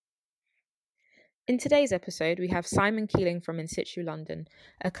In today's episode, we have Simon Keeling from In Situ London,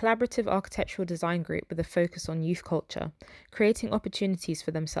 a collaborative architectural design group with a focus on youth culture, creating opportunities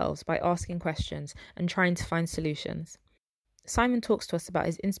for themselves by asking questions and trying to find solutions. Simon talks to us about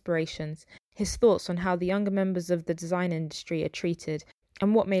his inspirations, his thoughts on how the younger members of the design industry are treated,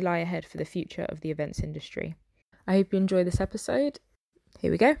 and what may lie ahead for the future of the events industry. I hope you enjoy this episode. Here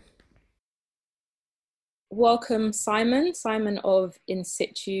we go. Welcome, Simon of In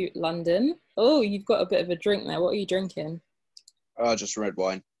Situ London. Oh, you've got a bit of a drink there. What are you drinking? Just red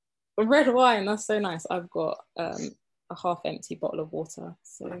wine. Red wine, that's so nice. I've got a half-empty bottle of water,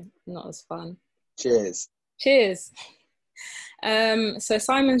 so not as fun. Cheers. Cheers. So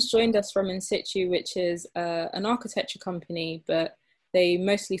Simon's joined us from In Situ, which is an architecture company, but they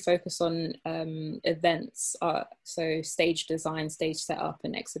mostly focus on events, so stage design, stage setup,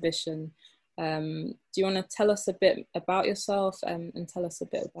 and exhibition. Do you want to tell us a bit about yourself and tell us a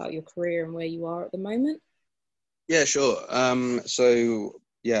bit about your career and where you are at the moment? Yeah, sure. I've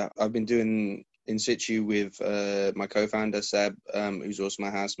been doing In Situ with my co-founder Seb, who's also my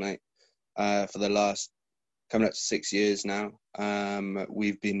housemate, for the last coming up to 6 years now.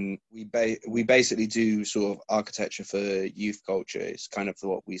 We basically do sort of architecture for youth culture. It's kind of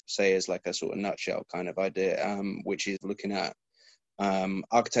what we say is like a sort of nutshell kind of idea, which is looking at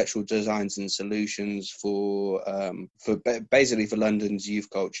architectural designs and solutions for London's youth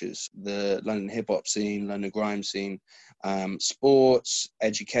cultures, the London hip hop scene, London grime scene, sports,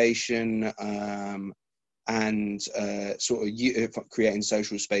 education, and sort of creating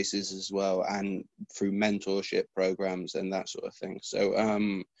social spaces as well, and through mentorship programs and that sort of thing.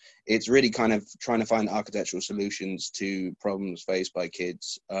 So it's really kind of trying to find architectural solutions to problems faced by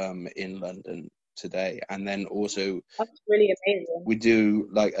kids in London today. And then also that's really amazing. We do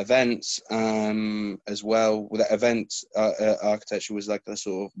like events as well. With that event, architecture was like the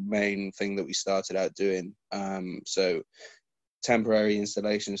sort of main thing that we started out doing. So temporary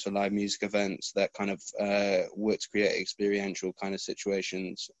installations for live music events that kind of work to create experiential kind of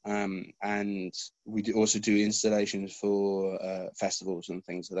situations, and we also do installations for festivals and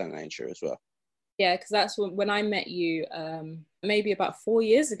things of that nature as well. Yeah, because that's when I met you, maybe about 4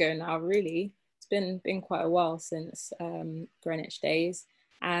 years ago now, really. Been quite a while since Greenwich days,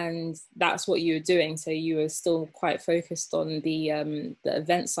 and that's what you were doing. So you were still quite focused on the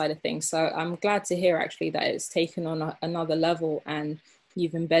event side of things. So I'm glad to hear actually that it's taken on another level, and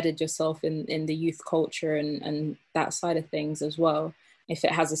you've embedded yourself in the youth culture and that side of things as well. If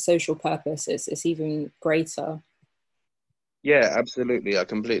it has a social purpose, it's even greater. Yeah, absolutely. I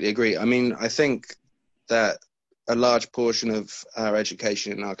completely agree. I mean, I think that a large portion of our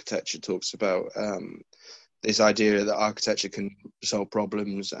education in architecture talks about this idea that architecture can solve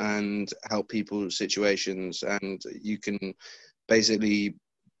problems and help people's situations, and you can basically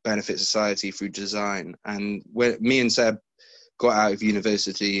benefit society through design. And when me and Seb got out of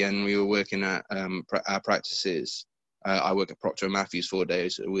university and we were working at our practices, I work at Procter & Matthews 4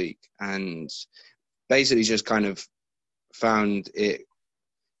 days a week, and basically just kind of found it,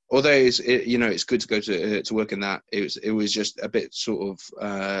 although it's good to go to work in that, it was just a bit sort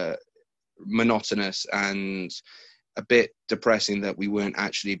of monotonous and a bit depressing that we weren't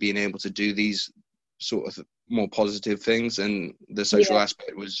actually being able to do these sort of more positive things, and the social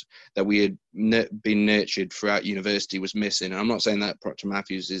aspect was that we had been nurtured throughout university was missing. And I'm not saying that Procter &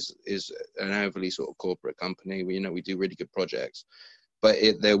 Matthews is an overly sort of corporate company. We do really good projects, but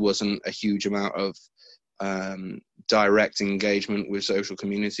there wasn't a huge amount of direct engagement with social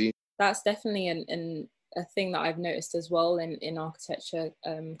community. That's definitely a thing that I've noticed as well in architecture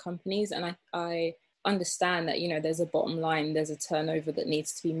companies, and I understand that there's a bottom line, there's a turnover that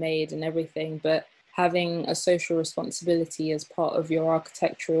needs to be made and everything, but having a social responsibility as part of your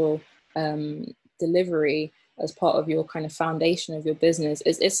architectural delivery, as part of your kind of foundation of your business,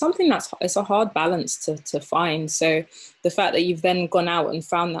 is something it's a hard balance to find. So the fact that you've then gone out and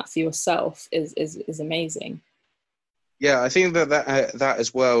found that for yourself is amazing. Yeah, I think that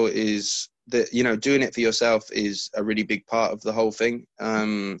as well is that, doing it for yourself is a really big part of the whole thing.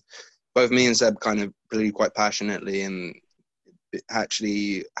 Both me and Seb kind of believe quite passionately in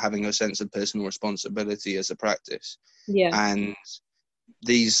actually having a sense of personal responsibility as a practice. Yeah. And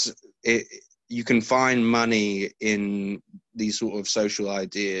you can find money in these sort of social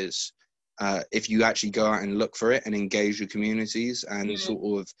ideas if you actually go out and look for it and engage your communities and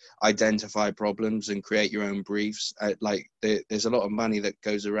sort of identify problems and create your own briefs. There's a lot of money that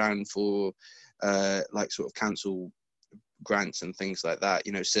goes around for like sort of council grants and things like that,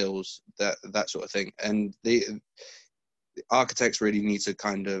 SILs, that sort of thing. And the architects really need to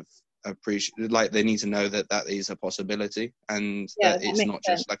kind of appreciate, like they need to know that that is a possibility, and Yeah, that that it's makes not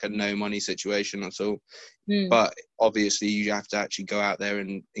sense. just like a no money situation at all. Mm. But obviously you have to actually go out there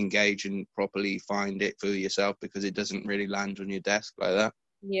and engage and properly find it for yourself, because it doesn't really land on your desk like that.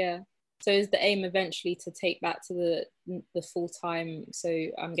 Yeah. So is the aim eventually to take that to the full time? So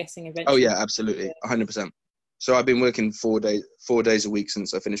I'm guessing Oh eventually. yeah, absolutely, 100%. So I've been working 4 days a week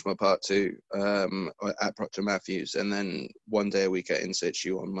since I finished my part two at Procter Matthews, and then 1 day a week at In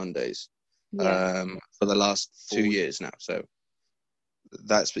Situ on Mondays Yeah. for the last 2 years now. So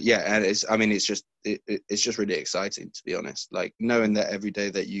that's, yeah, and it's just really exciting, to be honest. Like knowing that every day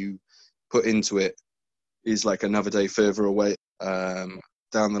that you put into it is like another day further away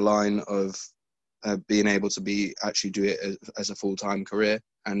down the line of being able to be actually do it as a full-time career,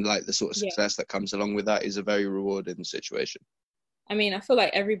 and like the sort of Yeah. success that comes along with that is a very rewarding situation. I mean, I feel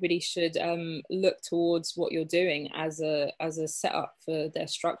like everybody should look towards what you're doing as a setup for their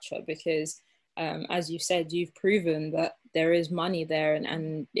structure, because as you said, you've proven that there is money there,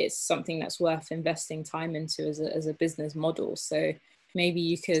 and it's something that's worth investing time into as a business model. So maybe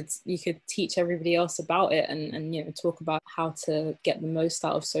you could teach everybody else about it, and talk about how to get the most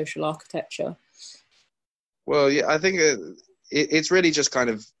out of social architecture. Well, yeah, I think it's really just kind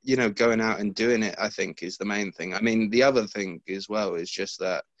of, going out and doing it, I think, is the main thing. I mean, the other thing as well is just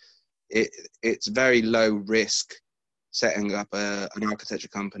that it's very low risk setting up an architecture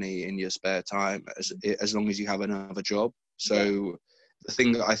company in your spare time, as long as you have another job. So the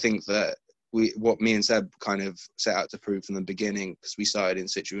thing that I think that what me and Seb kind of set out to prove from the beginning, because we started In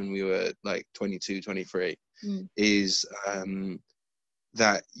Situ when we were like 22, 23, is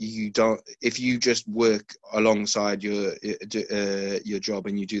that you don't, if you just work alongside your job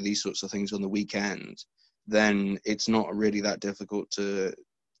and you do these sorts of things on the weekend, then it's not really that difficult to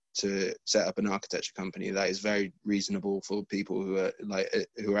set up an architecture company. That is very reasonable for people who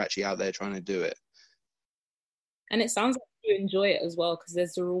are actually out there trying to do it. And it sounds like you enjoy it as well, because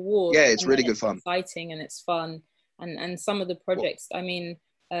there's a reward, Yeah, it's and then really good it's fun. exciting and it's fun. And some of the projects, I mean,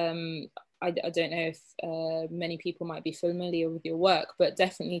 I don't know if many people might be familiar with your work, but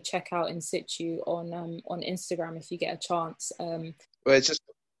definitely check out In Situ on Instagram if you get a chance. Well, it's just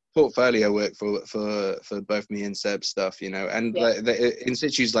portfolio work for both me and Seb's stuff, and Yeah. In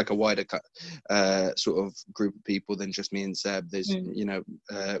Situ is like a wider sort of group of people than just me and Seb. There's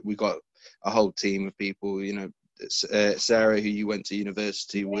we got a whole team of people, Sarah, who you went to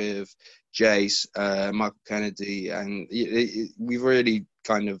university with, Jace, Michael Kennedy, and we've really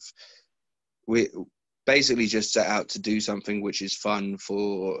kind of, we basically just set out to do something which is fun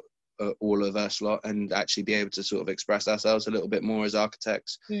for all of us lot, and actually be able to sort of express ourselves a little bit more as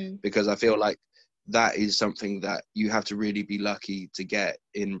architects, because I feel like that is something that you have to really be lucky to get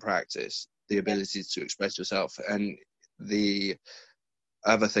in practice, the ability to express yourself. And the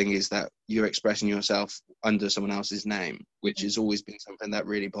other thing is that you're expressing yourself under someone else's name, which has always been something that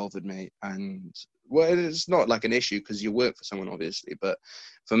really bothered me. And well, it's not like an issue because you work for someone, obviously, but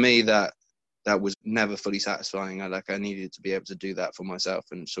for me that was never fully satisfying. I needed to be able to do that for myself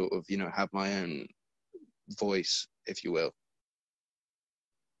and sort of, have my own voice, if you will.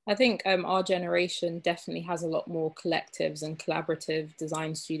 I think our generation definitely has a lot more collectives and collaborative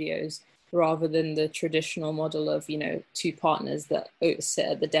design studios, rather than the traditional model of, two partners that sit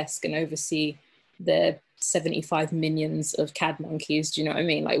at the desk and oversee their 75 minions of CAD monkeys. Do you know what I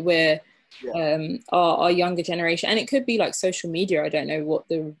mean? Like our younger generation, and it could be like social media, I don't know what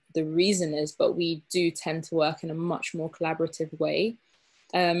the reason is, but we do tend to work in a much more collaborative way,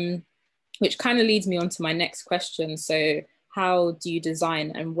 which kind of leads me on to my next question. So how do you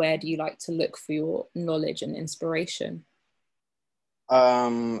design, and where do you like to look for your knowledge and inspiration?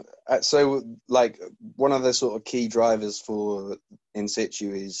 So like one of the sort of key drivers for In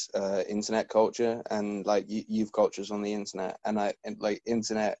Situ is internet culture, and like youth cultures on the internet, and like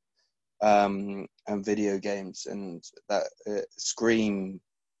internet and video games, and that screen,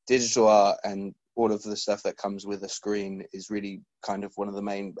 digital art, and all of the stuff that comes with a screen is really kind of one of the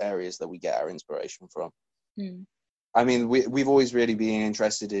main areas that we get our inspiration from. I mean, we've always really been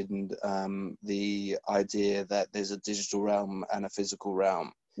interested in the idea that there's a digital realm and a physical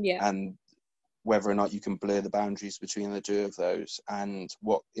realm, and whether or not you can blur the boundaries between the two of those, and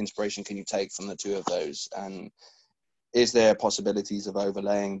what inspiration can you take from the two of those, and is there possibilities of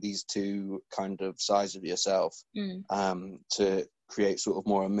overlaying these two kind of sides of yourself to create sort of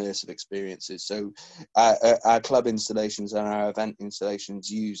more immersive experiences. So our club installations and our event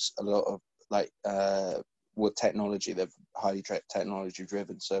installations use a lot of like what technology, they're highly technology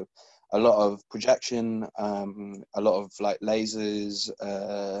driven. So a lot of projection, a lot of like lasers,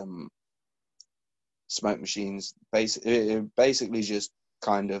 smoke machines, basically just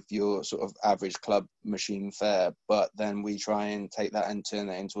kind of your sort of average club machine fare, but then we try and take that and turn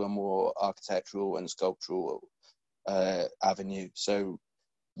it into a more architectural and sculptural avenue. So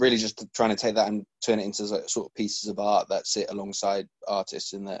really just trying to take that and turn it into sort of pieces of art that sit alongside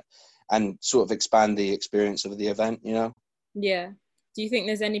artists in there and sort of expand the experience of the event, you know? Yeah. Do you think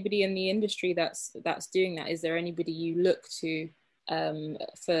there's anybody in the industry that's doing that? Is there anybody you look to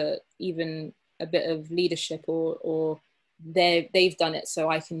for even a bit of leadership, or they've done it so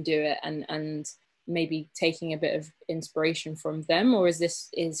I can do it, and maybe taking a bit of inspiration from them? Or is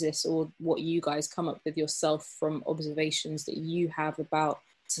this all what you guys come up with yourself from observations that you have about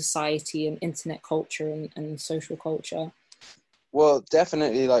society and internet culture and social culture? Well,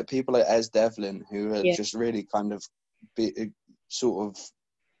 definitely like people like Ez Devlin, who have Yeah. just really kind of sort of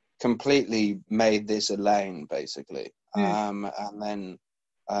completely made this a lane, basically. And then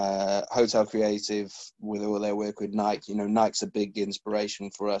Hotel Creative, with all their work with Nike, you know, Nike's a big inspiration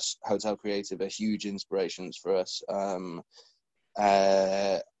for us. Hotel Creative are huge inspirations for us.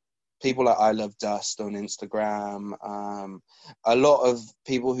 People like I Love Dust on Instagram. A lot of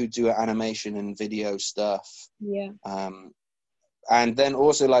people who do animation and video stuff. Yeah. And then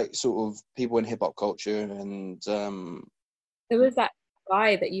also like sort of people in hip hop culture and there was that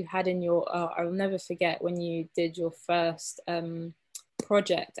guy that you had in your I'll never forget when you did your first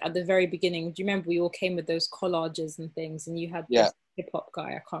project at the very beginning. Do you remember we all came with those collages and things, and you had this hip hop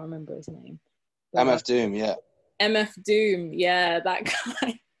guy, I can't remember his name, but, MF Doom, MF Doom, yeah, that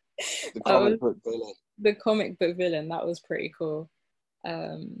guy. The comic book villain. The comic book villain, that was pretty cool.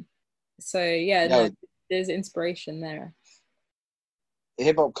 So yeah, no, there's inspiration there.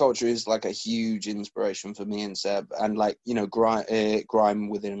 Hip hop culture is like a huge inspiration for me and Seb, and like, you know, grime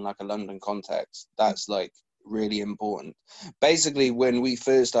within like a London context, that's like really important. Basically, when we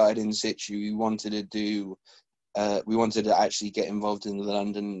first started In Situ, we wanted to actually get involved in the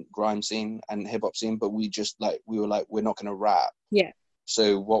London grime scene and hip hop scene, but we were like, we're not going to rap. Yeah.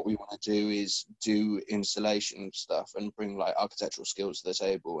 So what we want to do is do installation stuff and bring like architectural skills to the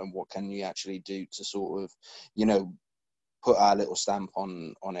table, and what can you actually do to sort of, you know, put our little stamp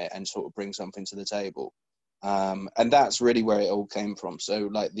on it and sort of bring something to the table. And that's really where it all came from. So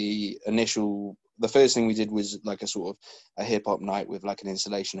like the first thing we did was like a sort of a hip hop night with like an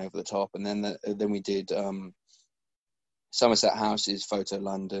installation over the top. And then we did Somerset House's Photo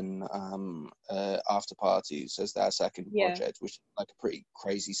London after parties as their second project, which is like a pretty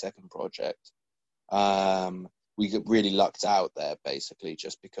crazy second project. We really lucked out there basically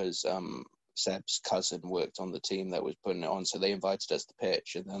just because Seb's cousin worked on the team that was putting it on, so they invited us to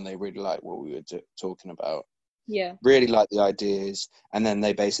pitch, and then they really liked what we were talking about. Yeah, really liked the ideas, and then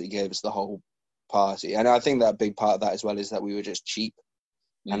they basically gave us the whole party. And I think that a big part of that as well is that we were just cheap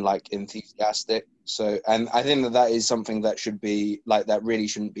and like enthusiastic. So, and I think that is something that should be like, that really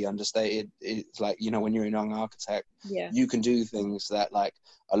shouldn't be understated. It's like, you know, when you're a young architect, you can do things that like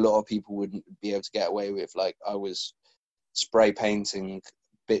a lot of people wouldn't be able to get away with. Like I was spray painting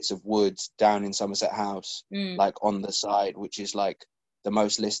bits of wood down in Somerset House, like on the side, which is like the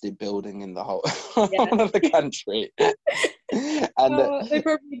most listed building in the whole of the country. And they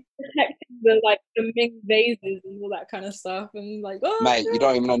probably protecting the Ming vases and all that kind of stuff, and like, mate, you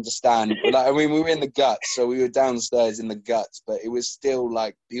don't even understand. Like, I mean, we were in the guts, so we were downstairs in the guts, but it was still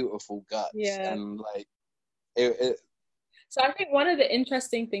like beautiful guts, and like it. So I think one of the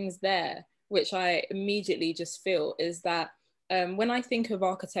interesting things there, which I immediately just feel, is that when I think of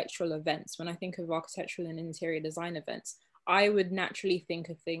architectural events, when I think of architectural and interior design events, I would naturally think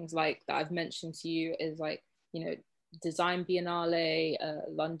of things like that I've mentioned to you, is like, you know, Design Biennale,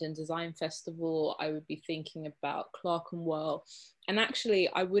 London Design Festival. I would be thinking about Clerkenwell, and actually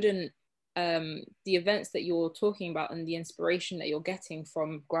I wouldn't, the events that you're talking about and the inspiration that you're getting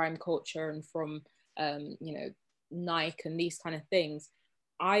from grime culture and from, you know, Nike and these kind of things,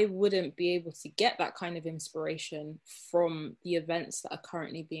 I wouldn't be able to get that kind of inspiration from the events that are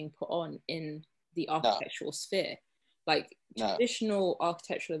currently being put on in the architectural sphere. Like traditional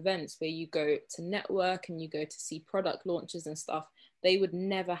architectural events where you go to network and you go to see product launches and stuff, they would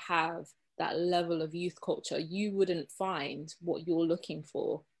never have that level of youth culture. You wouldn't find what you're looking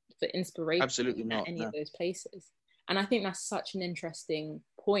for inspiration at any of those places. And I think that's such an interesting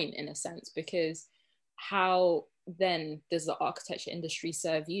point in a sense, because how then does the architecture industry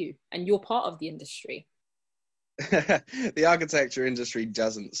serve you? And you're part of the industry. The architecture industry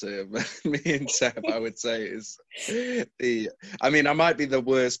doesn't serve me and Seb, I would say, is I mean, I might be the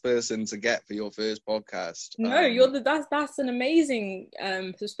worst person to get for your first podcast. No, that's an amazing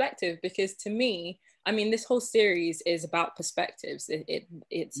perspective, because to me, I mean, this whole series is about perspectives.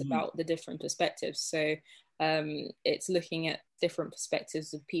 It's about the different perspectives. So It's looking at different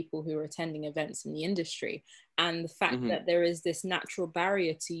perspectives of people who are attending events in the industry, and the fact that there is this natural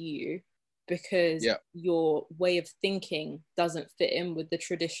barrier to you because your way of thinking doesn't fit in with the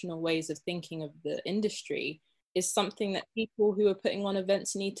traditional ways of thinking of the industry is something that people who are putting on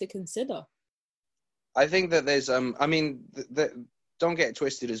events need to consider. I think that there's I mean don't get it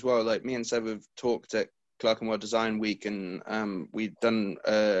twisted as well. Like me and Seb have talked at Clerkenwell Design Week, and we've done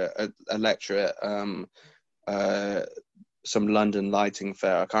a lecture at some London lighting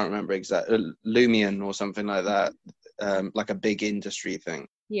fair. I can't remember exactly, Lumion or something like that, like a big industry thing.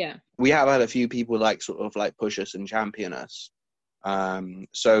 Yeah, we have had a few people like sort of like push us and champion us.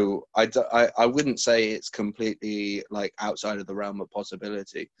 So I wouldn't say it's completely like outside of the realm of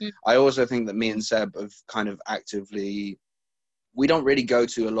possibility. I also think that me and Seb have kind of actively, we don't really go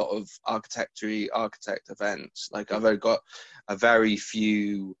to a lot of architect events. Like I've only got a very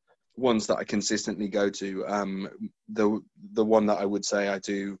few ones that I consistently go to. The one that I would say I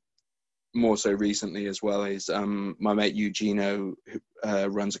do more so recently as well is my mate Eugenio, who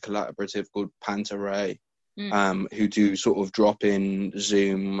runs a collaborative called Pantaray, who do sort of drop-in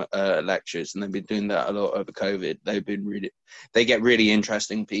Zoom lectures, and they've been doing that a lot over COVID. They get really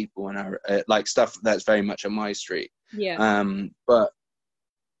interesting people and are like stuff that's very much on my street. But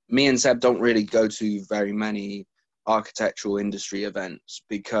me and Seb don't really go to very many architectural industry events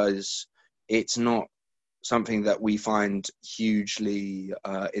because it's not something that we find hugely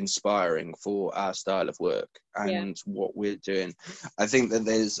inspiring for our style of work and what we're doing. I think that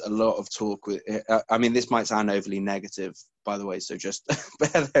there's a lot of talk with, I mean, this might sound overly negative, by the way, so just bear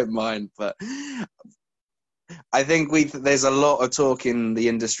that in mind, but I think there's a lot of talk in the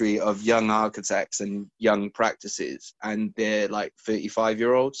industry of young architects and young practices, and they're like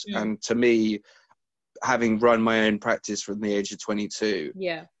 35-year-olds. And to me, having run my own practice from the age of 22,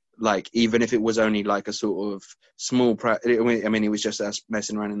 like even if it was only like a sort of small practice, I mean, it was just us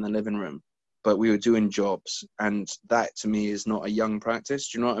messing around in the living room, but we were doing jobs, and that to me is not a young practice.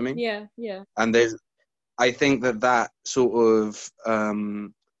 Do you know what I mean? Yeah. And I think that sort of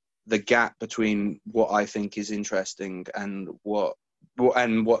the gap between what I think is interesting and what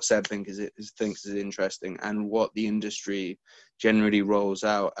Seb thinks is interesting, and what the industry generally rolls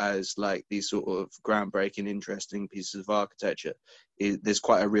out as like these sort of groundbreaking, interesting pieces of architecture, there's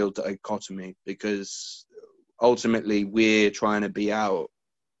quite a real dichotomy, because ultimately we're trying to be out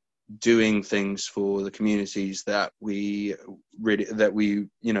doing things for the communities that we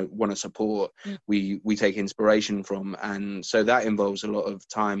want to support, we take inspiration from, and so that involves a lot of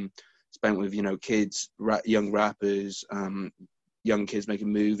time spent with kids, young rappers, young kids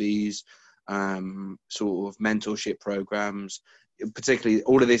making movies, sort of mentorship programs. Particularly,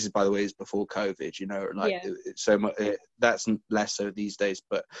 all of this is, by the way, is before COVID. So much that's less so these days.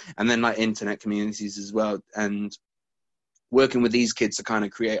 And then like internet communities as well, and working with these kids to kind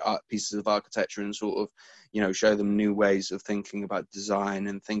of create art pieces of architecture and sort of, show them new ways of thinking about design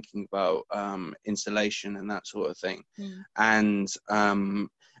and thinking about installation and that sort of thing. And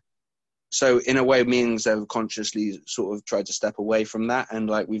so in a way, me and Zev consciously sort of tried to step away from that, and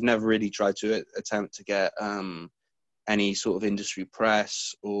like we've never really tried to attempt to get any sort of industry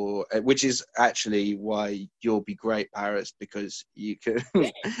press, or which is actually why you'll be great, Paris, because you can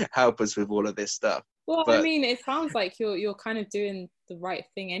help us with all of this stuff. Well, I mean, it sounds like you're kind of doing the right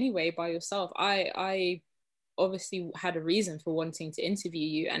thing anyway by yourself. I obviously had a reason for wanting to interview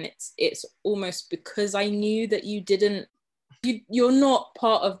you, and it's almost because I knew that you're not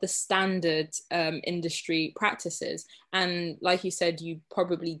part of the standard industry practices, and like you said, you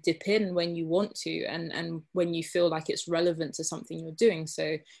probably dip in when you want to and when you feel like it's relevant to something you're doing.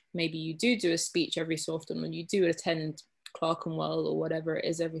 So maybe you do a speech every so often, when you do attend Clerkenwell or whatever it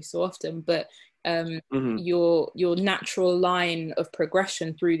is every so often, but your natural line of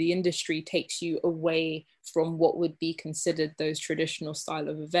progression through the industry takes you away from what would be considered those traditional style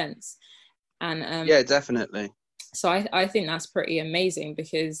of events. And yeah, definitely. So I think that's pretty amazing,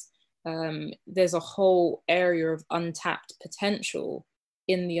 because there's a whole area of untapped potential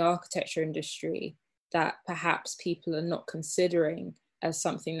in the architecture industry that perhaps people are not considering as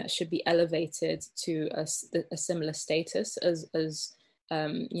something that should be elevated to a similar status as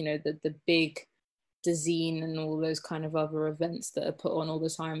the big Dezeen and all those kind of other events that are put on all the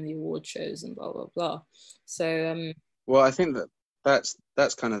time, the award shows and blah blah blah. So well, I think that's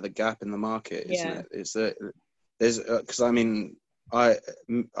kind of the gap in the market, isn't it? Is that there's because I mean I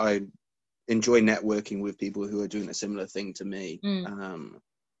enjoy networking with people who are doing a similar thing to me.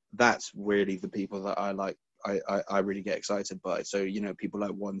 That's really the people that I like. I really get excited by. So people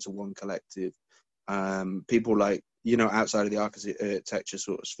like One to One Collective, people like outside of the architecture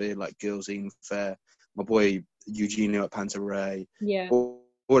sort of sphere, like Girls Eden Fair, my boy Eugenio at Pantaray. Yeah. All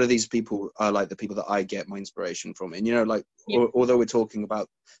of these people are like the people that I get my inspiration from. And, you know, like, although we're talking about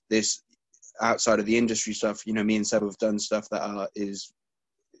this outside of the industry stuff, you know, me and Seb have done stuff that is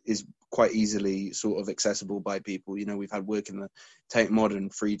quite easily sort of accessible by people. You know, we've had work in the Tate Modern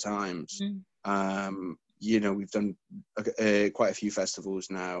 3 times. You know, we've done quite a few festivals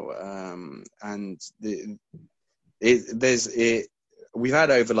now, and we've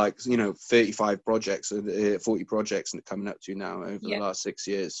had over, like, you know, 35 projects, 40 projects coming up to now over the last 6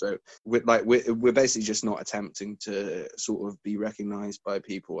 years. So we're basically just not attempting to sort of be recognized by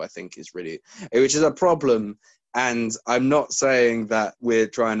people, I think, which is a problem. And I'm not saying that we're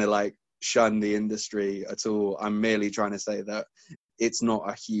trying to, like, shun the industry at all. I'm merely trying to say that it's not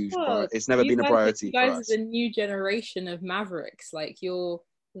a huge it's never been a priority for us. You guys are the new generation of mavericks. Like, you're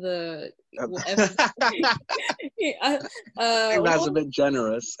the whatever. I think that's a bit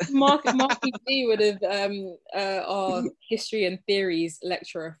generous. Marky G would have our history and theories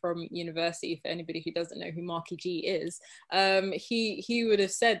lecturer from university, for anybody who doesn't know who Marky G is. He would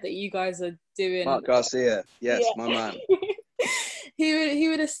have said that you guys are doing Mark Garcia. Yes, my man. he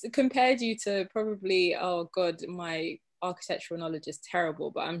would have compared you to probably, oh god, my architectural knowledge is terrible,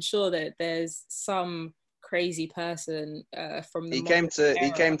 but I'm sure that there's some crazy person from the he came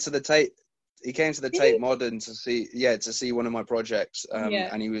to the Tate Modern to see one of my projects,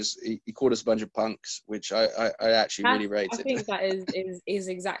 and he called us a bunch of punks, which I actually really rated. I think that is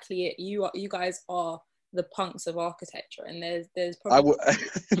exactly it. You guys are the punks of architecture, and there's probably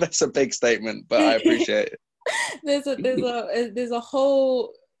that's a big statement, but I appreciate it. there's a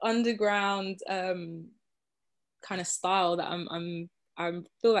whole underground kind of style that I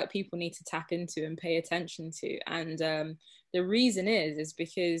feel like people need to tap into and pay attention to, and the reason is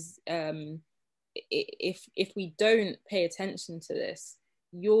because if we don't pay attention to this,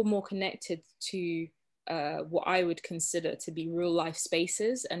 you're more connected to what I would consider to be real life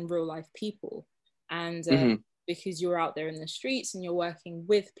spaces and real life people, and because you're out there in the streets and you're working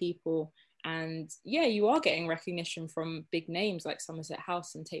with people. And yeah, you are getting recognition from big names like Somerset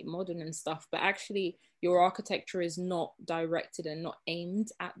House and Tate Modern and stuff, but actually your architecture is not directed and not aimed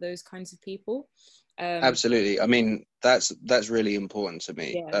at those kinds of people. Absolutely. I mean, that's really important to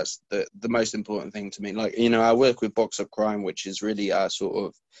me. That's the most important thing to me. Like, you know, I work with Box Up Crime, which is really our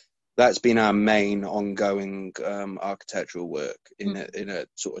that's been our main ongoing architectural work in a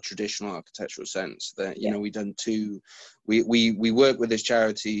sort of traditional architectural sense. That, you know, we've done we work with this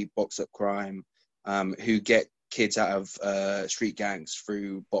charity, Box Up Crime, who get kids out of street gangs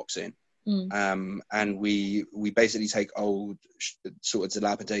through boxing. And we basically take old sort of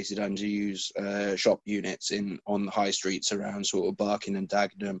dilapidated, underused shop units on the high streets around sort of Barking and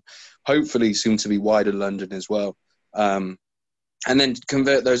Dagenham, hopefully soon to be wider London as well. And then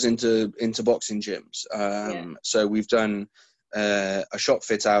convert those into boxing gyms. So we've done a shop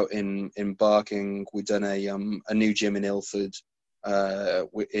fit out in Barking. We've done a new gym in Ilford,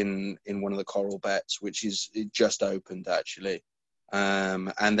 in one of the Coral Bets, which is just opened actually.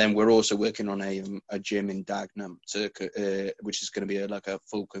 And then we're also working on a gym in Dagenham, which is going to be like a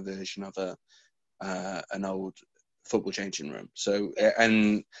full conversion of an old football changing room. So,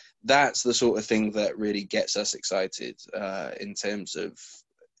 and that's the sort of thing that really gets us excited in terms of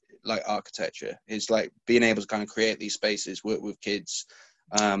like architecture. It's like being able to kind of create these spaces, work with kids.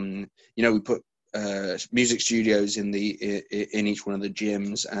 You know, we put music studios in each one of the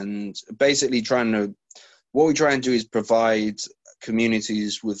gyms, and basically what we try and do is provide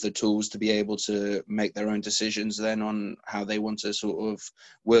communities with the tools to be able to make their own decisions then on how they want to sort of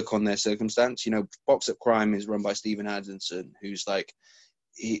work on their circumstance. You know, Box Up Crime is run by Stephen Adamson, who's like,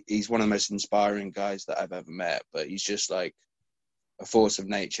 he's one of the most inspiring guys that I've ever met, but he's just like a force of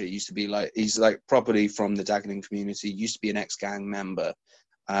nature. He's like properly from the Dagenham community, used to be an ex-gang member,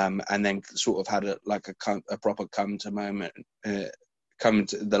 and then sort of had a proper come to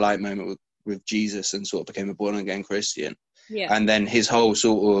the light moment with Jesus, and sort of became a born again Christian. And then his whole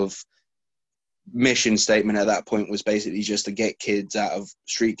sort of mission statement at that point was basically just to get kids out of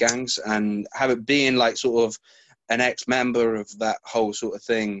street gangs, and have it being like sort of an ex-member of that whole sort of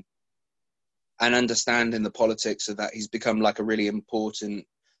thing, and understanding the politics of that, he's become like a really important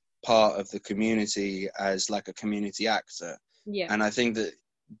part of the community as like a community actor. And I think that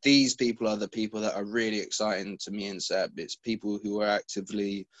these people are the people that are really exciting to me and Seb. It's people who are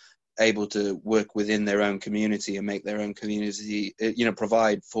actively able to work within their own community and make their own community, you know,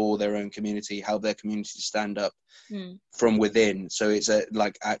 provide for their own community, help their community stand up from within. So it's a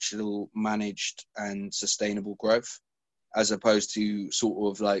like actual managed and sustainable growth, as opposed to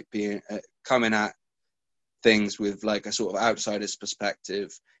sort of like being coming at things with like a sort of outsider's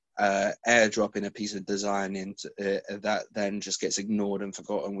perspective, airdropping a piece of design into that then just gets ignored and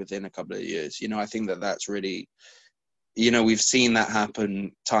forgotten within a couple of years. You know, I think that that's really, you know, we've seen that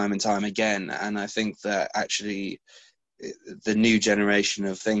happen time and time again. And I think that actually the new generation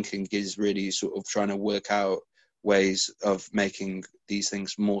of thinking is really sort of trying to work out ways of making these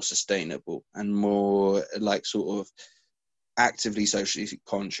things more sustainable and more like sort of actively socially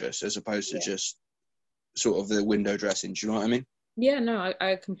conscious, as opposed to just sort of the window dressing. Do you know what I mean? Yeah, no,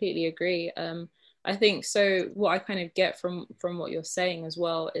 I completely agree. I think so. What I kind of get from what you're saying as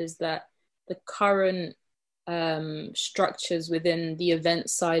well is that the current structures within the event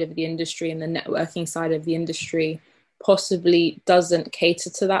side of the industry and the networking side of the industry possibly doesn't cater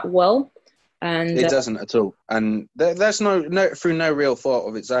to that well. And it doesn't at all. And that's no through no real fault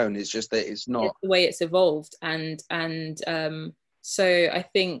of its own. It's just that it's not. It's the way it's evolved. So I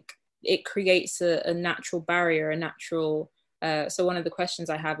think it creates a natural barrier, a natural. So one of the questions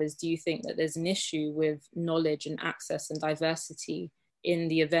I have is, do you think that there's an issue with knowledge and access and diversity in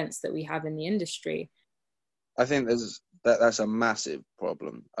the events that we have in the industry? I think that's a massive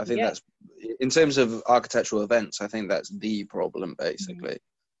problem. I think that's, in terms of architectural events, I think that's the problem, basically.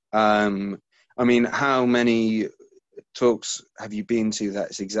 Mm-hmm. I mean, how many talks have you been to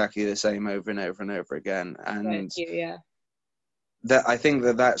that's exactly the same over and over and over again? And that, I think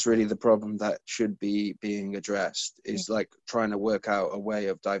that that's really the problem that should be being addressed, is like trying to work out a way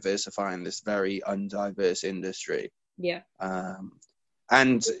of diversifying this very undiverse industry.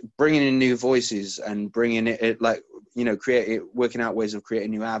 And bringing in new voices and bringing it like, you know, working out ways of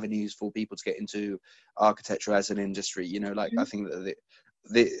creating new avenues for people to get into architecture as an industry. You know, like I think that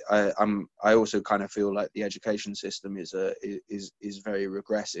I also kind of feel like the education system is very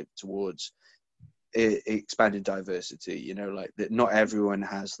regressive towards expanded diversity. You know, like that not everyone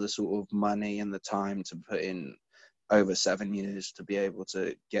has the sort of money and the time to put in over 7 years to be able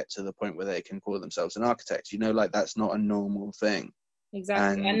to get to the point where they can call themselves an architect. You know, like that's not a normal thing.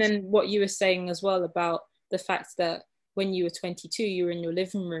 Exactly. And then what you were saying as well about the fact that when you were 22, you were in your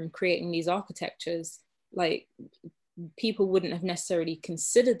living room creating these architectures, like people wouldn't have necessarily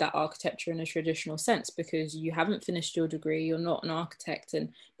considered that architecture in a traditional sense because you haven't finished your degree, you're not an architect,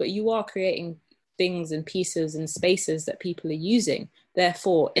 but you are creating things and pieces and spaces that people are using.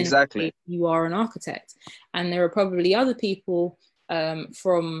 Therefore, exactly, you are an architect. And there are probably other people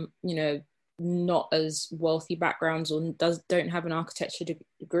from, you know, not as wealthy backgrounds or don't have an architecture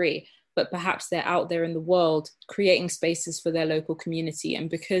degree, but perhaps they're out there in the world creating spaces for their local community. And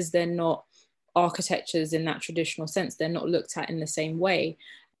because they're not architectures in that traditional sense, they're not looked at in the same way.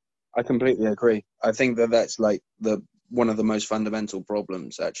 I completely agree. I think that that's like one of the most fundamental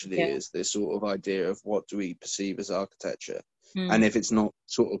problems actually is this sort of idea of what do we perceive as architecture. And if it's not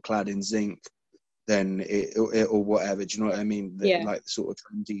sort of clad in zinc, then it or whatever, do you know what I mean? Like sort of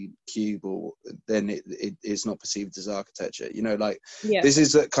trendy cube, or then it's not perceived as architecture. You know, like this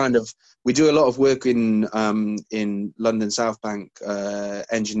is a kind of, we do a lot of work in London South Bank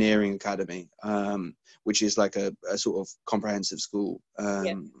Engineering Academy, which is like a sort of comprehensive school,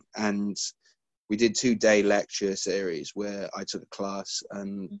 and we did 2-day lecture series where I took a class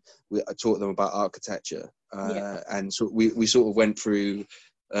and I taught them about architecture, and so we sort of went through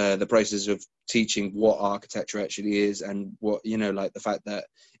the process of teaching what architecture actually is, and what, you know, like the fact that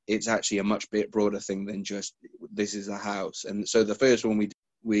it's actually a much bit broader thing than just this is a house. And so the first one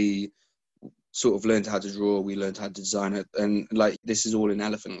we sort of learned how to draw, we learned how to design it, and like this is all in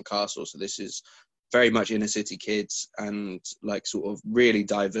Elephant and Castle, so this is very much inner city kids and like sort of really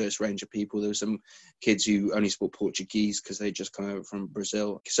diverse range of people. There were some kids who only spoke Portuguese because they just come over from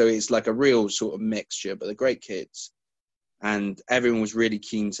Brazil, so it's like a real sort of mixture, but they're great kids. And everyone was really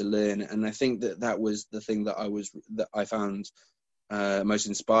keen to learn. And I think that was the thing that I found most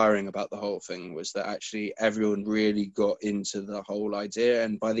inspiring about the whole thing, was that actually everyone really got into the whole idea.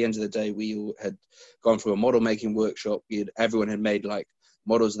 And by the end of the day, we all had gone through a model making workshop. Everyone had made like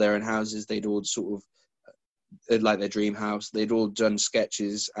models of their own houses. They'd all sort of like their dream house. They'd all done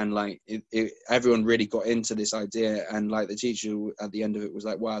sketches, and like everyone really got into this idea. And like the teacher at the end of it was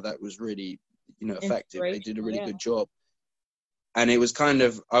like, wow, that was really, you know, effective. They did a really good job. And it was kind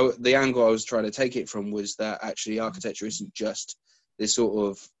of, the angle I was trying to take it from was that actually architecture isn't just this sort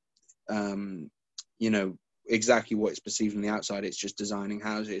of, you know, exactly what it's perceived from the outside. It's just designing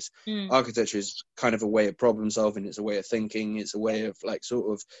houses. Architecture is kind of a way of problem solving. It's a way of thinking. It's a way of like sort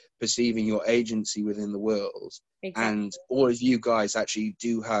of perceiving your agency within the world. And all of you guys actually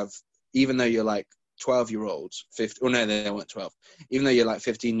do have, even though you're like 12-year-olds, 15, oh no, they weren't 12, even though you're like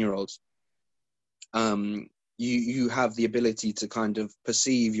 15-year-olds, you have the ability to kind of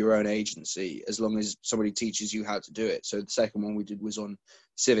perceive your own agency as long as somebody teaches you how to do it. So the second one we did was on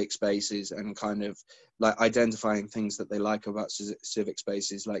civic spaces and kind of like identifying things that they like about civic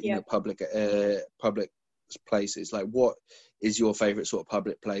spaces, like, you know, public places. Like, what is your favorite sort of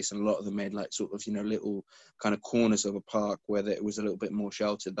public place? And a lot of them made like sort of, you know, little kind of corners of a park where it was a little bit more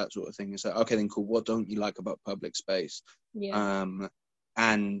sheltered, that sort of thing. It's like, okay, then cool, what don't you like about public space?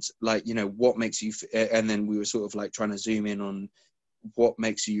 And like, you know, what makes you and then we were sort of like trying to zoom in on what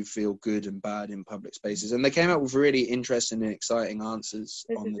makes you feel good and bad in public spaces, and they came up with really interesting and exciting answers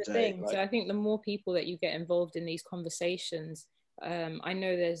on the day. Like, so I think the more people that you get involved in these conversations, I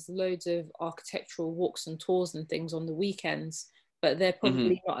know there's loads of architectural walks and tours and things on the weekends, but they're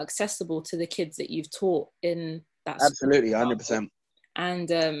probably not accessible to the kids that you've taught in that absolutely 100%. And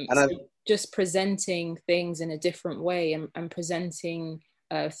so just presenting things in a different way and presenting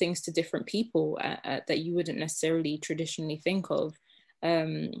things to different people that you wouldn't necessarily traditionally think of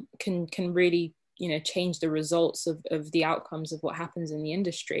can really, you know, change the results of the outcomes of what happens in the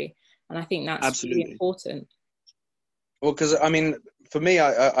industry. And I think that's really important. Well, because I mean, for me,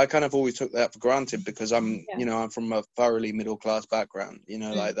 I kind of always took that for granted because I'm you know, I'm from a thoroughly middle class background, you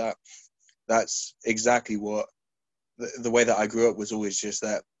know, like that. That's exactly what the way that I grew up was always just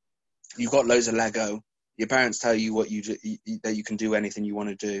that you've got loads of Lego. Your parents tell you what that you can do anything you want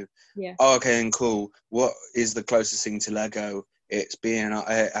to do. Oh, okay, and cool. What is the closest thing to Lego? It's being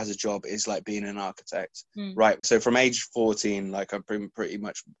as a job is like being an architect, right? So from age 14, like I've pretty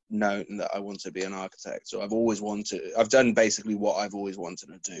much known that I want to be an architect. So I've done basically what I've always wanted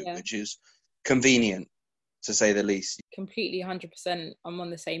to do, which is convenient, to say the least. Completely, 100%. I'm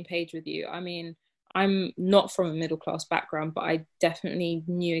on the same page with you. I mean, I'm not from a middle class background, but I definitely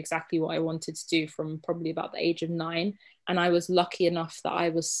knew exactly what I wanted to do from probably about the age of 9. And I was lucky enough that I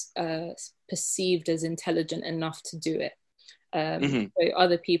was perceived as intelligent enough to do it. So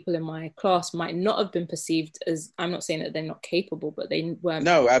other people in my class might not have been perceived as, I'm not saying that they're not capable, but they weren't.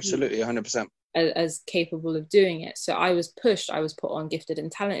 No, absolutely, 100%. As capable of doing it. So I was pushed, I was put on gifted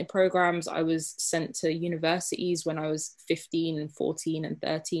and talented programs. I was sent to universities when I was 15 and 14 and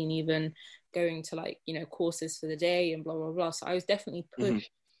 13 even, going to like, you know, courses for the day and blah, blah, blah. So I was definitely pushed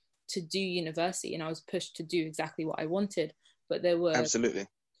to do university, and I was pushed to do exactly what I wanted. But there were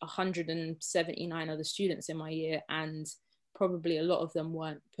 179 other students in my year, and probably a lot of them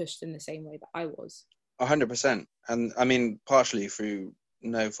weren't pushed in the same way that I was. 100%. And I mean, partially through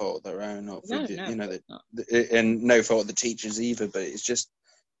no fault of their own, or through and no fault of the teachers either, but it's just,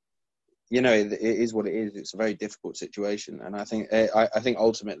 you know, it is what it is. It's a very difficult situation, and I think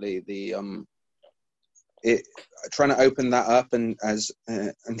ultimately trying to open that up and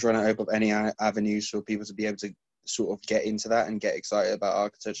trying to open up any avenues for people to be able to sort of get into that and get excited about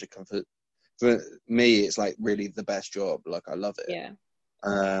architecture. For me, it's like really the best job. Like, I love it.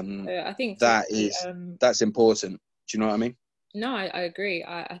 I think that's important. Do you know what I mean? No, I agree.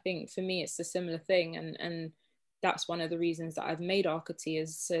 I think for me it's a similar thing, and that's one of the reasons that I've made Archity,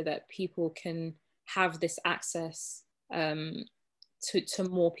 is so that people can have this access to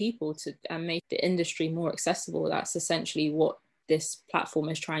more people, and make the industry more accessible. That's essentially what this platform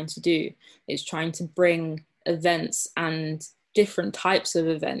is trying to do. It's trying to bring events and different types of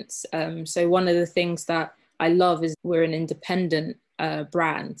events. So one of the things that I love is we're an independent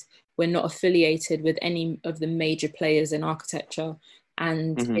brand. We're not affiliated with any of the major players in architecture,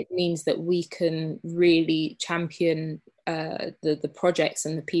 and it means that we can really champion the projects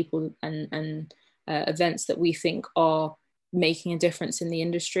and the people and events that we think are making a difference in the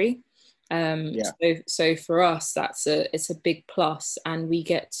industry. So for us, it's a big plus, and we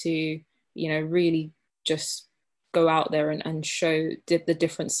get to, you know, really just go out there and show the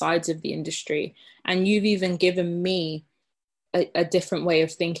different sides of the industry. And you've even given me a different way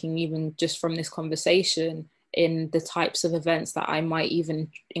of thinking, even just from this conversation, in the types of events that I might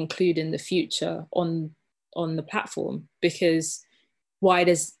even include in the future on the platform. Because why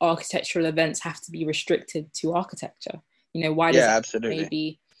does architectural events have to be restricted to architecture? You know, why does absolutely.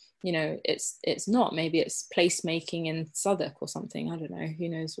 Maybe, you know, it's not, maybe it's placemaking in Southwark or something. I don't know, who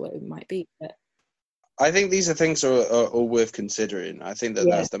knows what it might be. But I think these are things are all worth considering. I think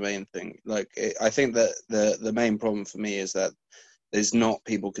that's the main thing. Like, I think that the main problem for me is that there's not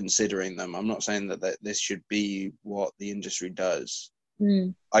people considering them. I'm not saying that this should be what the industry does.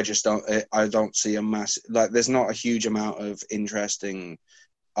 I just don't see a massive, like, there's not a huge amount of interesting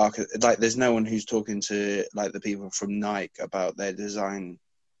like, there's no one who's talking to like the people from Nike about their design.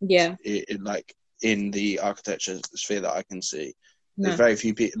 Like in the architecture sphere that I can see. There's No, very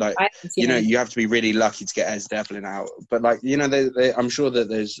few people, like, I haven't seen any. you have to be really lucky to get Ez Devlin out. But, like, I'm sure that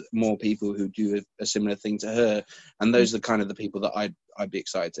there's more people who do a similar thing to her. And those are the kind of the people that I'd be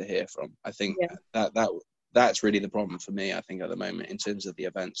excited to hear from. I think Yeah. that's really the problem for me, I think, at the moment, in terms of the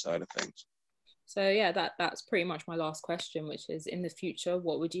event side of things. So yeah, that's pretty much my last question, which is, in the future,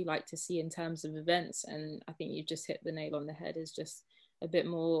 what would you like to see in terms of events? And I think you just hit the nail on the head, is just a bit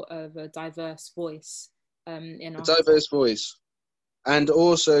more of a diverse voice in A architecture. diverse voice. And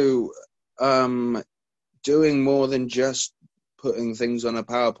also doing more than just putting things on a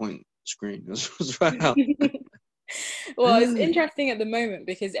PowerPoint screen as well. Well, it's interesting at the moment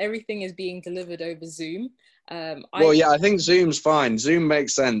because everything is being delivered over Zoom. Well, yeah, I think Zoom's fine. Zoom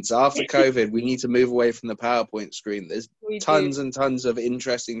makes sense. After COVID, we need to move away from the PowerPoint screen. There's we do. tons and tons of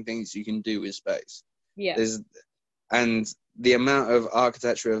interesting things you can do with space. Yeah. And the amount of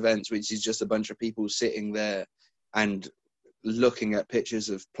architecture events, which is just a bunch of people sitting there and looking at pictures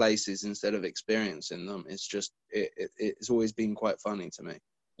of places instead of experiencing them, it's always been quite funny to me.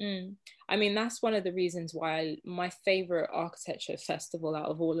 I mean, that's one of the reasons why my favorite architecture festival out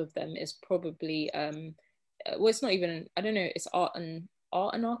of all of them is probably well, it's not even, I don't know, it's art and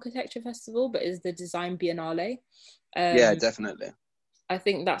architecture festival, but is the Design Biennale. Yeah, definitely. I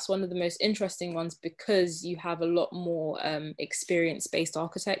think that's one of the most interesting ones because you have a lot more experience-based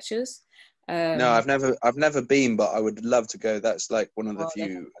architectures. No, I've never been, but I would love to go. That's like one of the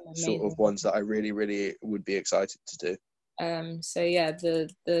few sort of ones that I really, really would be excited to do. So yeah,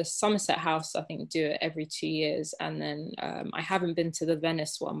 the Somerset House, I think, do it every 2 years, and then I haven't been to the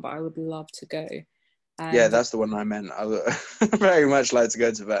Venice one, but I would love to go. And, yeah, that's the one I meant. I would very much like to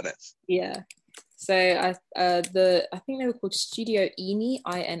go to Venice. Yeah. So I think they were called Studio Ini,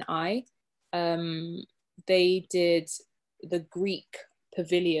 INI. They did the Greek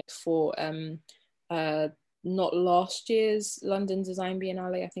pavilion for not last year's London Design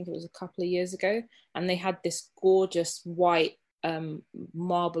Biennale. I think it was a couple of years ago, and they had this gorgeous white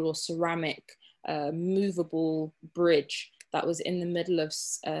marble or ceramic movable bridge that was in the middle of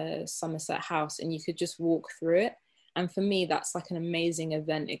Somerset House, and you could just walk through it. And for me, that's like an amazing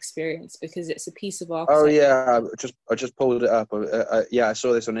event experience because it's a piece of architecture. Oh yeah, I just pulled it up. Yeah, I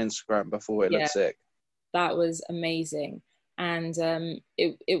saw this on Instagram before. It looked sick. That was amazing. And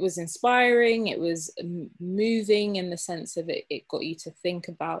it was inspiring. It was moving in the sense of it got you to think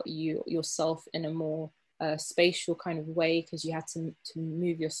about yourself in a more spatial kind of way because you had to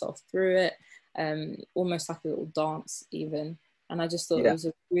move yourself through it, almost like a little dance even. And I just thought it was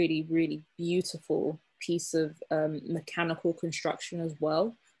a really, really beautiful piece of mechanical construction as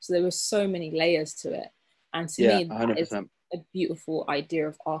well. So there were so many layers to it. And to me, 100%. that is a beautiful idea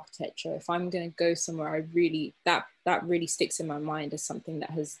of architecture. If I'm going to go somewhere, that really sticks in my mind as something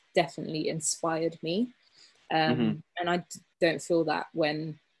that has definitely inspired me. And I don't feel that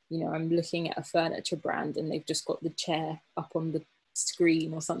when I'm looking at a furniture brand and they've just got the chair up on the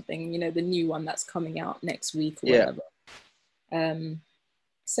screen or something, the new one that's coming out next week or whatever.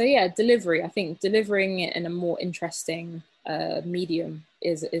 So yeah, delivery. I think delivering it in a more interesting medium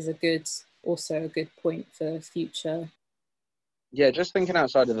is also a good point for future. Yeah, just thinking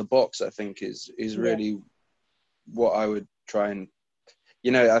outside of the box, I think is really what I would try and,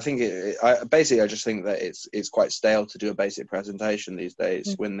 I think I just think that it's quite stale to do a basic presentation these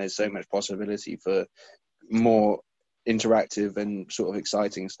days when there's so much possibility for more interactive and sort of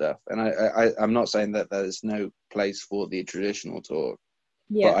exciting stuff. And I'm not saying that there's no place for the traditional talk,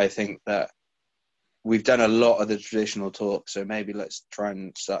 but I think that we've done a lot of the traditional talk, so maybe let's try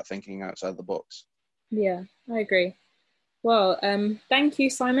and start thinking outside the box. Yeah, I agree. Well, thank you,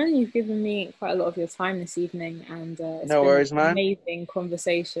 Simon. You've given me quite a lot of your time this evening, and it's no worries, man. Amazing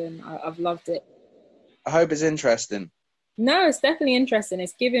conversation. I've loved it. I hope it's interesting. No, it's definitely interesting.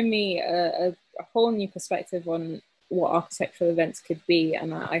 It's given me a whole new perspective on what architectural events could be,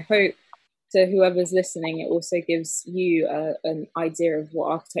 and I hope to whoever's listening, it also gives you an idea of what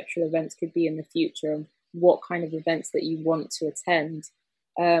architectural events could be in the future and what kind of events that you want to attend.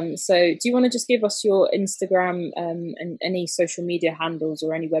 So do you want to just give us your Instagram and any social media handles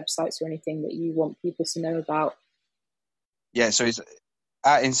or any websites or anything that you want people to know about? Yeah, so it's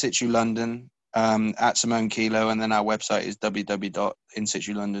at In Situ London, at Simone Kilo, and then our website is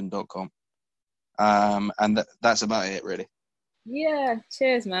www.insitulondon.com. And that's about it, really. Yeah,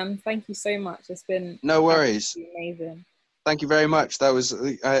 cheers, man. Thank you so much. It's been no worries. Amazing. Thank you very much. That was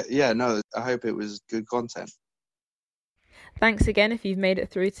I hope it was good content. Thanks again if you've made it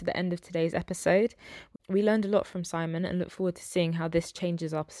through to the end of today's episode. We learned a lot from Simon and look forward to seeing how this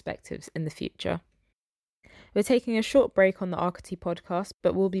changes our perspectives in the future. We're taking a short break on the Archity podcast,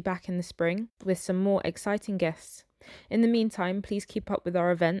 but we'll be back in the spring with some more exciting guests. In the meantime, please keep up with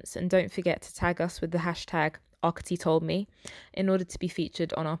our events and don't forget to tag us with the hashtag ArchitectToldMe in order to be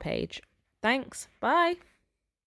featured on our page. Thanks. Bye.